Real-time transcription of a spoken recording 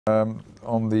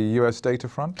On the US data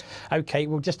front? Okay,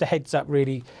 well, just a heads up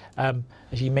really,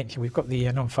 as you mentioned, we've got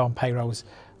the non-farm payrolls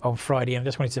on Friday, and I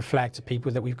just wanted to flag to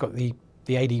people that we've got the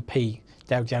ADP,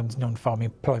 Dow Jones non-farm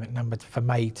employment number for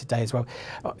May today as well.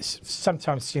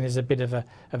 Sometimes seen as a bit of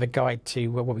a guide to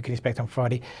what we can expect on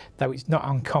Friday, though it's not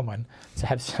uncommon to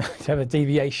have a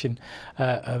deviation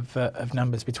of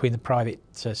numbers between the private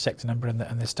sector number and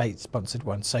the state-sponsored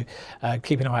one. So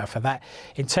keep an eye out for that.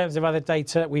 In terms of other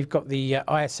data, we've got the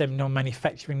ISM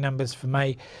non-manufacturing numbers for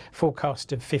May,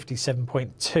 forecast of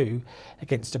 57.2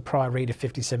 against a prior read of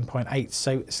 57.8,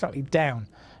 so slightly down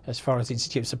as far as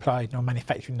Institute of Supply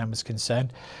non-manufacturing numbers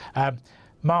concerned.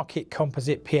 Market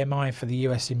composite PMI for the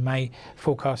US in May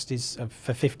forecast is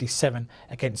for 57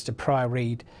 against a prior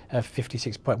read of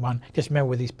 56.1. Just remember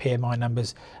with these PMI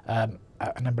numbers,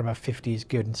 a number above 50 is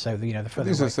good, and so the further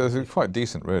these are quite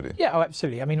decent, really. Yeah, oh,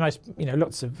 absolutely. I mean, most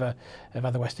lots of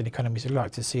other Western economies would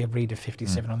like to see a read of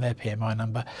 57 on their PMI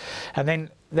number, and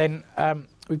then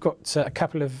we've got a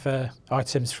couple of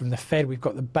items from the Fed. We've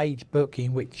got the beige book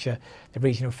in which the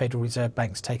regional Federal Reserve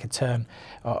banks take a turn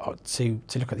to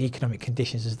look at the economic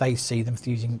conditions as they see them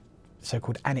using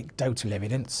so-called anecdotal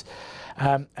evidence.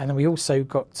 And then we also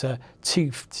got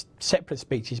two separate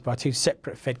speeches by two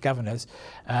separate Fed governors,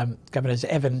 Governors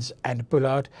Evans and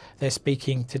Bullard. They're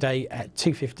speaking today at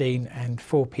 2:15 and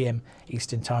 4 p.m.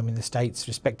 Eastern Time in the States,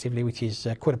 respectively, which is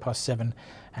 7:15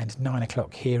 and 9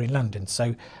 o'clock here in London.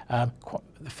 So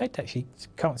the Fed actually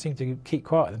can't seem to keep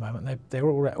quiet at the moment. They're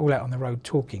all out on the road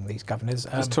talking, these governors.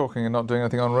 Just talking and not doing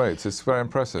anything on rates. It's very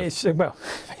impressive. It's, well,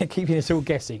 keeping us all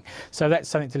guessing. So that's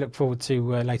something to look forward to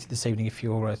later this evening if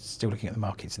you're still looking at the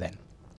markets then.